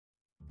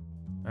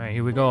Alright,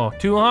 here we go.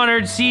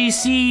 200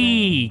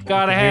 cc.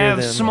 Gotta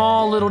have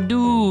small little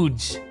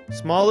dudes.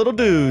 Small little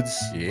dudes.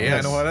 Yeah,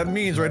 I know what that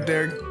means right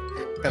there.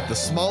 Got the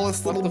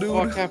smallest little dude.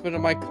 What the fuck happened to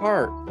my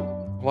cart?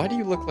 Why do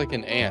you look like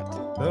an ant?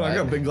 Oh, I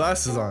got big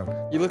glasses on.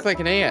 You look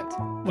like an ant.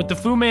 With the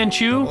Fu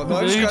Manchu? Well, no,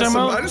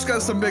 I just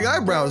got some big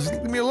eyebrows.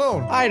 Leave me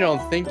alone. I don't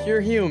think you're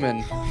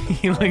human.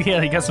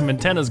 Yeah, you got some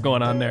antennas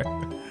going on there.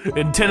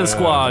 Antenna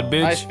squad,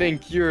 bitch. I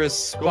think you're a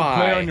spy. Go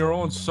play on your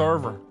own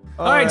server.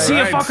 Alright, see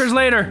you fuckers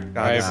later.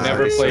 I've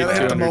never played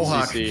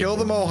 200cc. Kill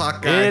the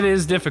Mohawk guy. It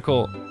is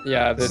difficult.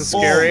 Yeah, this is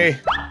scary.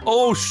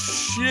 Oh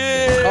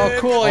shit! Oh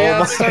cool, yeah,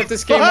 let's start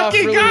this game off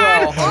really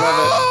well.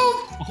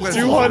 I love it.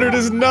 200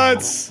 is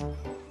nuts.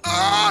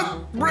 I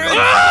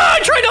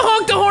tried to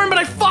honk the horn, but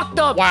I fucked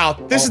up. Wow,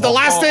 this is the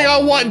last thing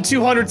I want in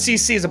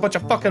 200cc is a bunch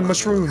of fucking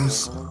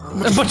mushrooms.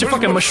 A bunch of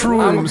fucking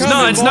mushrooms.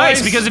 No, it's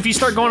nice because if you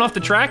start going off the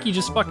track, you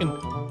just fucking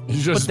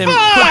put them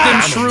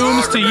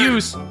shrooms to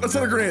use. That's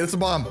not a grenade, it's a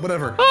bomb,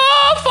 whatever.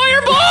 Oh,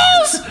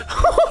 fireballs!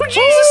 Oh,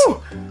 Jesus!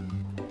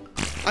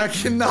 I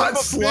cannot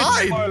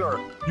slide.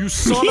 You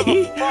son of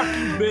a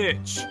fucking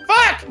bitch.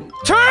 Fuck!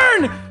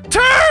 Turn!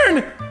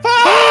 Turn!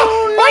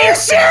 Oh, are you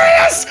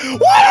serious?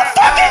 What a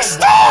fucking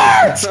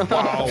start!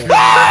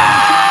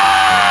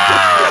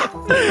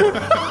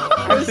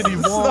 Anthony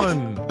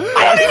won.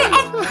 I don't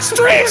even.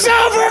 Stream's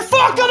over!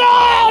 Fucking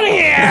out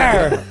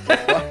here!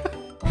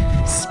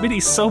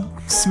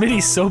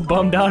 Smitty's so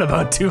bummed out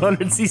about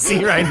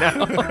 200cc right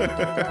now.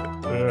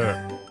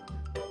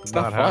 It's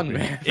not fun,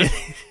 man.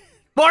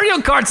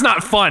 Mario Kart's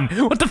not fun.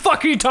 What the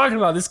fuck are you talking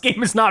about? This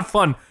game is not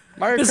fun.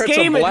 This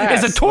game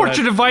is a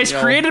torture device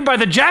created by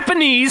the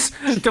Japanese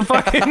to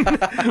fucking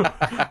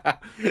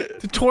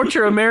to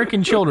torture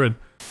American children.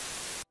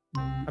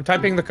 I'm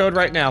typing the code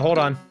right now. Hold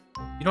on.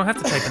 You don't have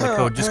to type in the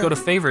code. Just go to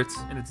favorites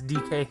and it's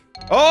DK.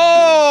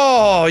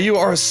 Oh, you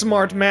are a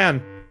smart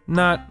man.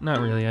 Not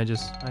really. I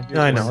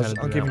know.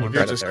 I'll give you You're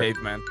credit just there.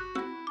 caveman.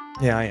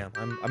 Yeah, I am.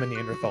 I'm a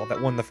Neanderthal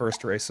that won the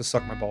first race, so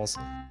suck my balls.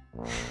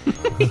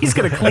 He's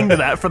gonna cling to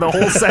that for the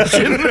whole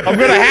session. I'm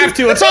gonna have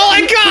to. It's all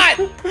I got.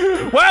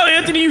 Well,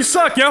 Anthony, you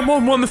suck. Yeah,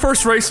 won the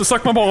first race, so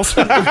suck my balls.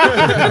 I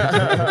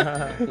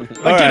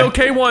did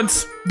okay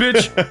once,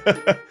 bitch.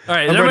 All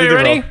right, is everybody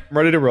ready? I'm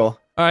ready to roll.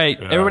 All right,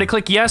 everybody,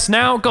 click yes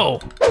now.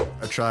 Go.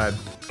 I tried.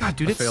 God,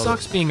 dude, it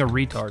sucks being a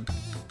retard.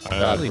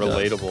 God,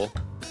 relatable.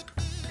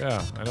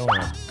 Yeah, I don't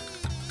know.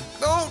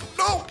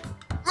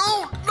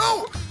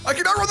 No! I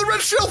cannot run the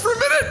red shell for a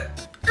minute!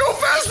 Go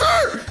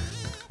faster!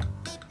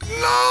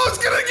 No, it's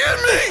gonna get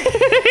me!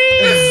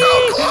 It's so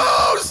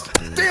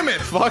close! Damn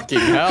it! Fucking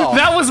hell.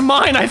 That was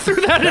mine. I threw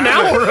that an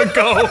hour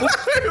ago.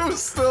 It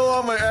was still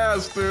on my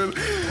ass, dude.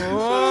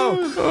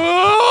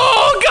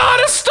 Oh, got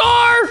a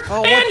star!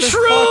 And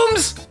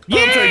shrooms!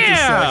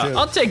 Yeah! I'll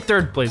I'll take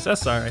third place.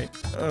 That's all right.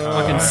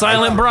 Fucking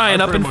Silent Brian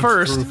up in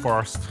first.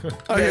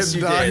 I had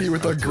Donnie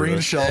with a green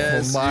shell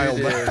from a mile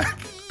back.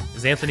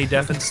 Is Anthony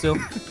deafened still?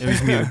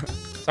 He's mute.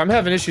 So I'm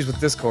having issues with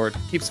Discord.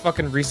 Keeps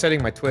fucking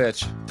resetting my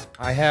Twitch.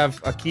 I have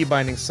a key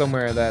binding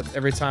somewhere that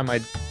every time I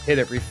hit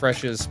it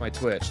refreshes my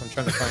Twitch. I'm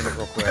trying to find it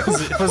real quick.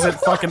 Was it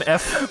fucking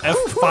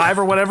F5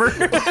 or whatever?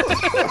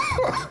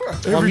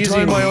 Every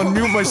time I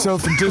unmute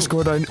myself in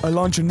Discord, I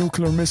launch a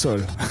nuclear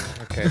missile.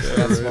 Okay,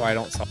 that's why I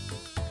don't solve.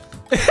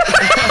 That's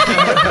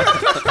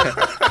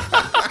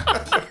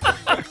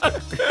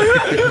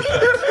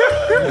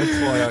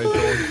why I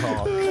don't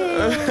talk.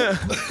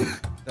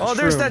 Oh,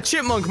 there's that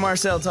chipmunk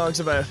Marcel talks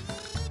about.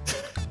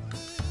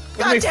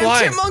 Goddamn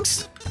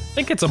chipmunks! I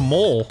think it's a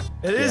mole.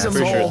 It is a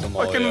Pretty sure mole. it's a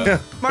mole, Fucking yeah.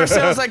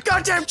 Marcel's like,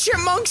 goddamn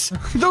chipmunks!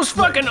 Those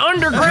fucking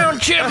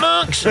underground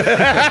chipmunks!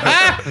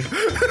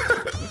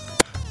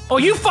 Oh,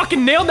 you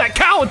fucking nailed that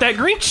cow with that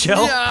green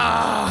shell!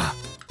 Yeah.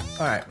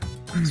 Alright,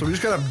 so we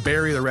just gotta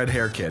bury the red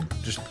hair kid.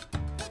 Just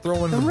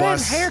throw in the bus.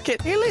 Red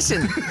haircut. Hey,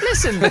 listen.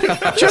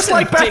 Just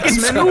like back in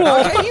school.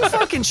 Okay, you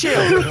fucking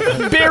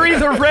chill. Bury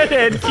the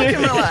redhead kid.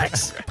 Fucking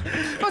relax.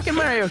 Fucking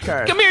Mario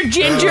Kart. Come here,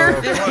 Ginger!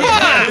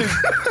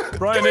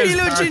 Brian Come here, you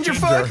little ginger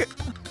fuck.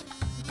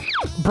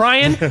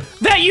 Brian,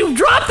 that you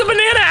dropped the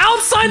banana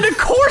outside the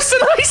course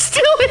and I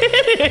still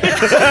hit it!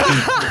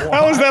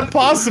 How is that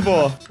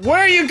possible? Where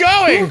are you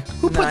going?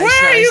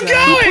 Where are you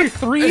going?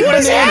 Three What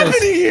is bananas.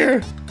 happening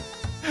here?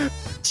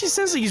 She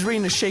sounds like he's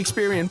reading a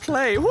Shakespearean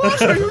play.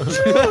 What are you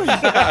doing?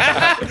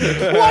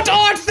 What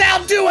art thou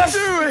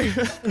doing?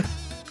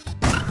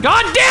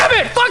 God damn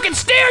it! Fucking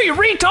stare, you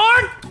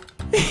retard!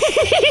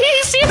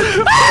 See?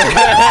 Oh,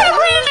 God,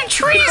 ran into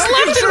trees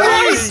left and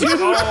right!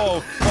 Oh,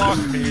 fuck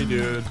me,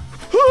 dude.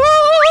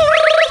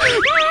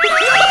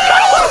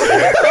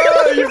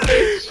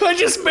 I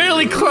just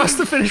barely crossed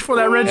the finish before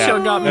that red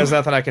shell got me. There's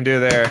nothing I can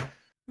do there.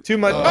 Too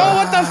much. Oh,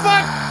 what the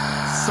fuck?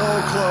 So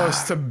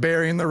close to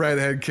burying the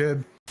redhead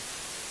kid.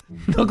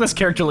 Douglas'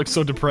 character looks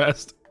so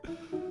depressed.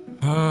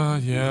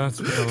 Yeah, it's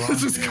been a long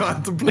Just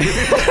contemplating.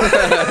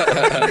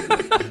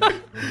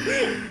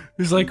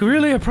 He's like,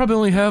 really? I probably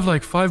only have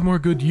like 5 more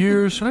good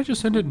years. Should I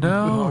just end it I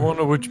now?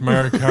 wonder which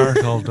Mario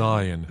Kart I'll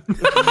die in.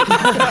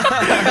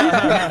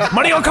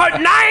 Mario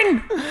Kart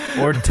 9!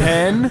 Or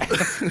 10?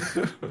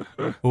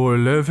 Or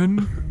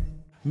 11?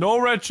 No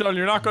red shell,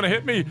 you're not gonna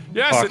hit me.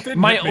 Yes, it did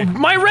hit me.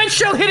 My red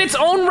shell hit its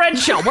own red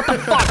shell. What the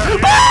fuck?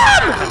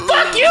 Bam!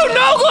 Fuck you,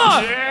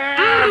 Nogla!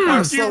 Yeah,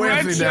 fuck slow you, red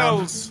Anthony down.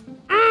 shells.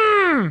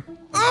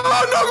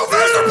 Oh, no, go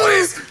faster,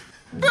 please!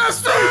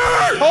 Faster!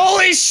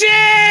 Holy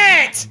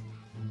shit!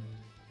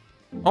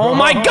 Oh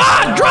my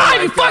god,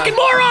 drive, you fucking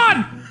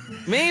moron!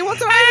 Me? What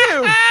did I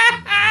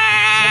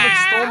Someone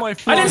stole my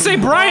phone. I didn't say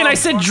Brian, I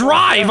said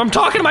drive. I'm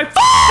talking to my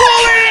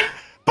phone!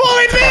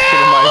 Bullet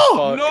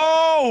bill!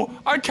 No!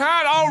 I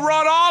can't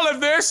outrun all of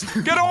this!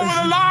 Get over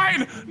the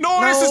line! No,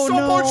 this is so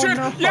bullshit!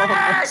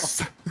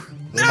 Yes!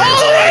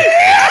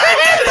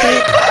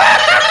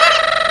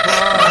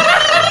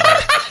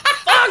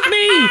 Fuck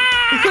me!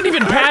 I couldn't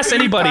even pass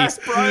anybody.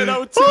 Brian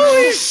out too.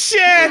 Holy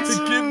shit!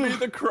 To give me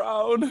the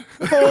crown.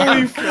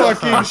 Holy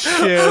fucking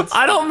shit!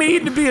 I don't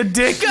mean to be a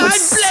dick, God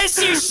bless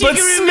you, but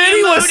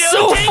Smitty was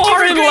so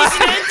far in left.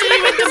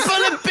 Anthony with the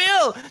bullet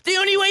bill. The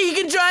only way you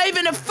can drive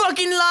in a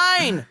fucking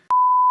line.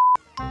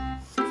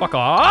 Fuck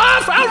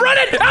off! Outrun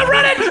it!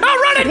 Outrun it!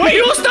 Outrun it! Wait,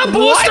 Use the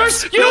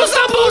boosters! Use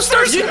the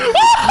boosters!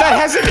 That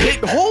hasn't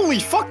hit. Holy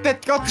fuck!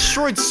 That got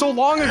destroyed so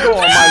long ago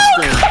on my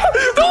screen.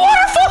 The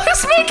waterfall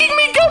is making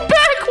me go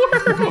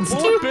backwards!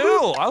 Bullet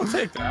bill. I'll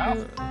take that.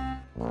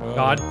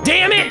 God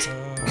damn it!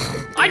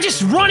 I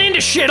just run into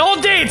shit all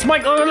day. It's my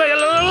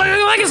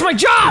like it's my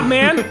job,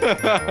 man. Like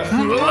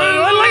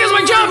it's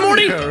my job,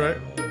 Morty. Yeah, right.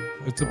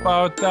 It's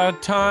about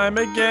that time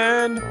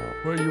again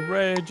where you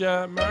rage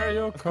at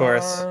Mario Kart. Of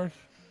course.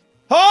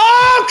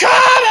 Oh, come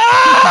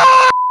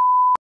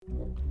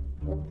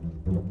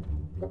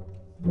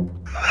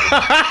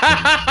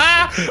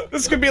on!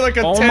 This could be like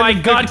a Oh 10 my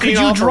god, could you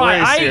off a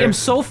drive? race I here. am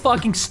so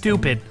fucking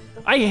stupid.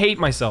 I hate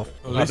myself.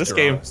 Oh, this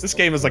game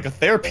is like a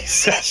therapy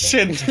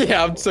session.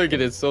 Yeah, I'm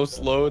taking it so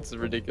slow, it's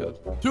ridiculous.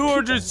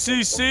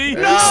 200cc.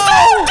 No!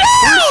 Stop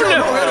down! Go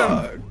hit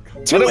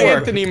him. Two work.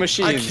 Anthony I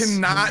machines.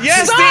 cannot.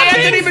 Yes, Stop the it,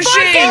 Anthony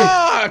machine!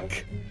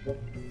 Fuck!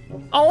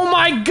 Oh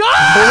my Bullet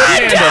god!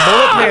 Panda,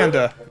 Bullet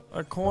Panda.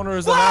 That corner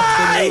is an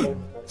absolute.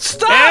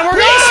 Stop! And we're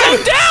Please going!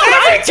 slow down!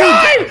 Every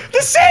time!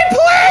 The same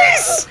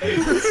place!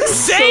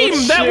 Same!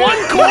 That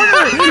one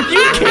corner!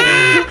 You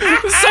can't!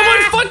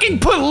 Someone fucking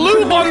put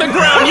lube on the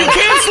ground! You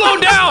can't slow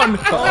down!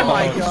 Oh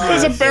my god.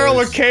 There's a barrel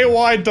of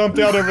KY dumped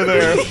out over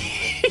there.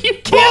 You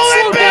can't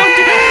slow down!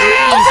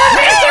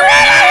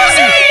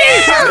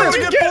 How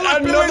did you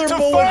get another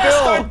bullet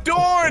bill? I'm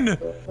done.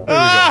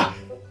 Ah!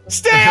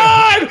 Stay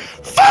on!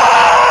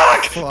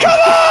 Fuck! Come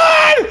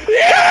on!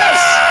 Yes!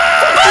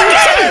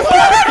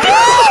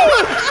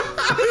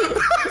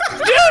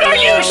 Dude, are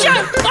you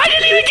shut? I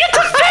didn't even get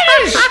to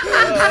finish!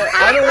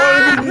 I don't want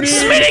to be mean.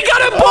 Smitty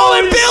got a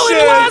bullet bill in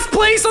shit. last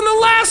place on the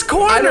last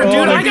corner,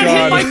 dude. I got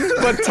hit by.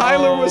 But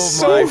Tyler was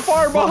so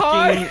far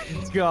behind.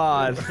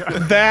 God.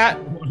 That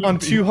on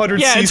 200cc.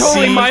 Yeah, it's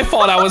totally my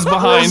fault I was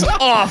behind. was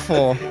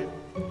awful.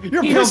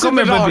 You're You know, pissing come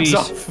the here, dogs babies.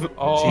 off.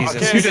 Oh, Jesus,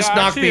 okay, you just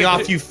knocked me shit.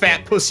 off, you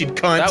fat pussied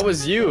cunt. That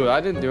was you.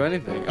 I didn't do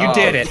anything. You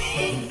did it.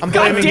 I'm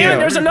God blaming damn it, you.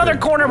 there's another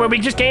corner where we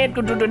just can't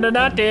go do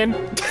nothing.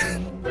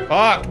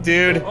 Fuck,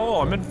 dude.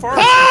 Oh, I'm in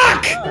first.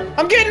 Fuck!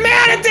 I'm getting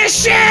mad at this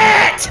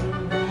shit!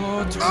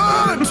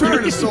 Ah, the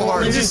turn is so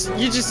hard. You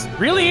just,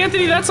 Really,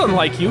 Anthony? That's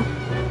unlike you.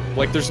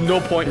 like, there's no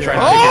point trying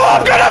Oh,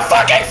 I'm gonna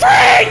fucking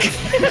freak!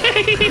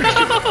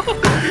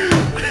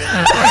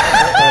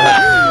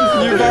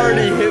 You've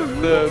already hit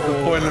the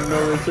point of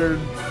no return.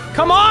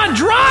 Come on,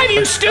 drive,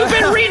 you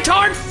stupid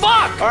retard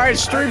fuck! Alright,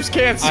 streams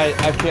canceled.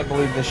 I can't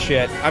believe this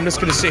shit. I'm just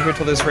gonna sit here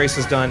till this race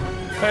is done.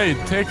 Hey,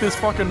 take this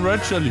fucking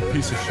red shell, you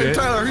piece of Hey, shit.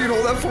 Tyler, you can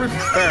hold that for me.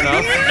 Fair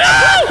enough.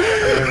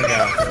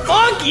 No!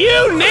 Fuck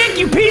you, Nick,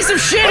 you piece of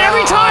shit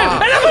every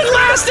time! And I'm in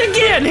last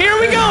again! Here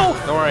we go!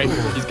 Don't worry,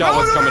 he's got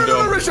what's coming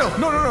to him. Rachel.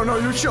 No,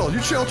 you chill. You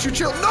chill.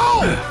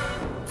 No!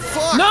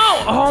 Fuck!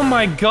 No! Oh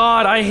my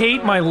god, I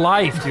hate my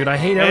life, dude. I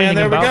hate everything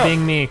there we about go.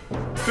 being me.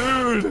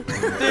 Dude. Dude,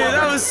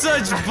 that was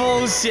such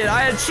bullshit.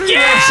 I had 3 Yeah!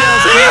 red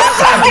shells. You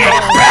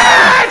fucking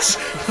bitch!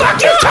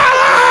 Fuck you,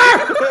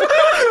 Tyler!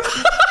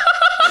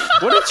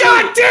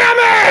 God damn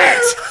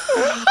it!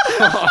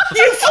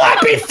 You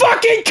flappy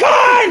fucking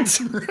cunt!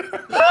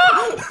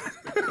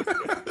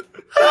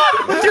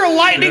 With your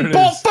lightning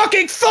bolt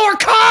fucking Thor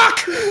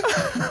cock!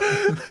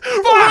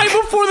 Right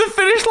before the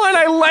finish line,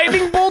 I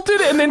lightning bolted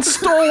and then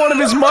stole one of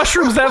his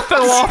mushrooms that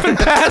fell off and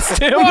passed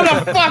him. What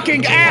a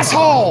fucking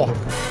asshole!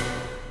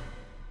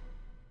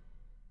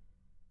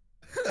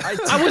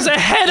 I was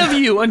ahead of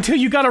you until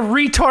you got a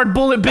retard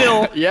bullet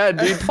bill. Yeah,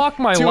 dude. Fuck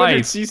my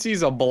life.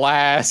 200cc's a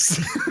blast.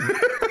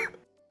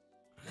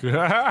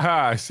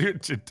 I see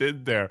what you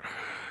did there.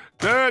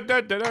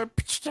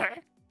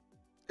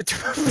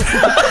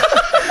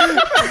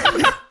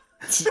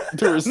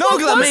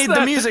 Nogla made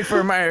the music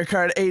for Mario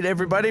Kart 8,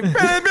 everybody.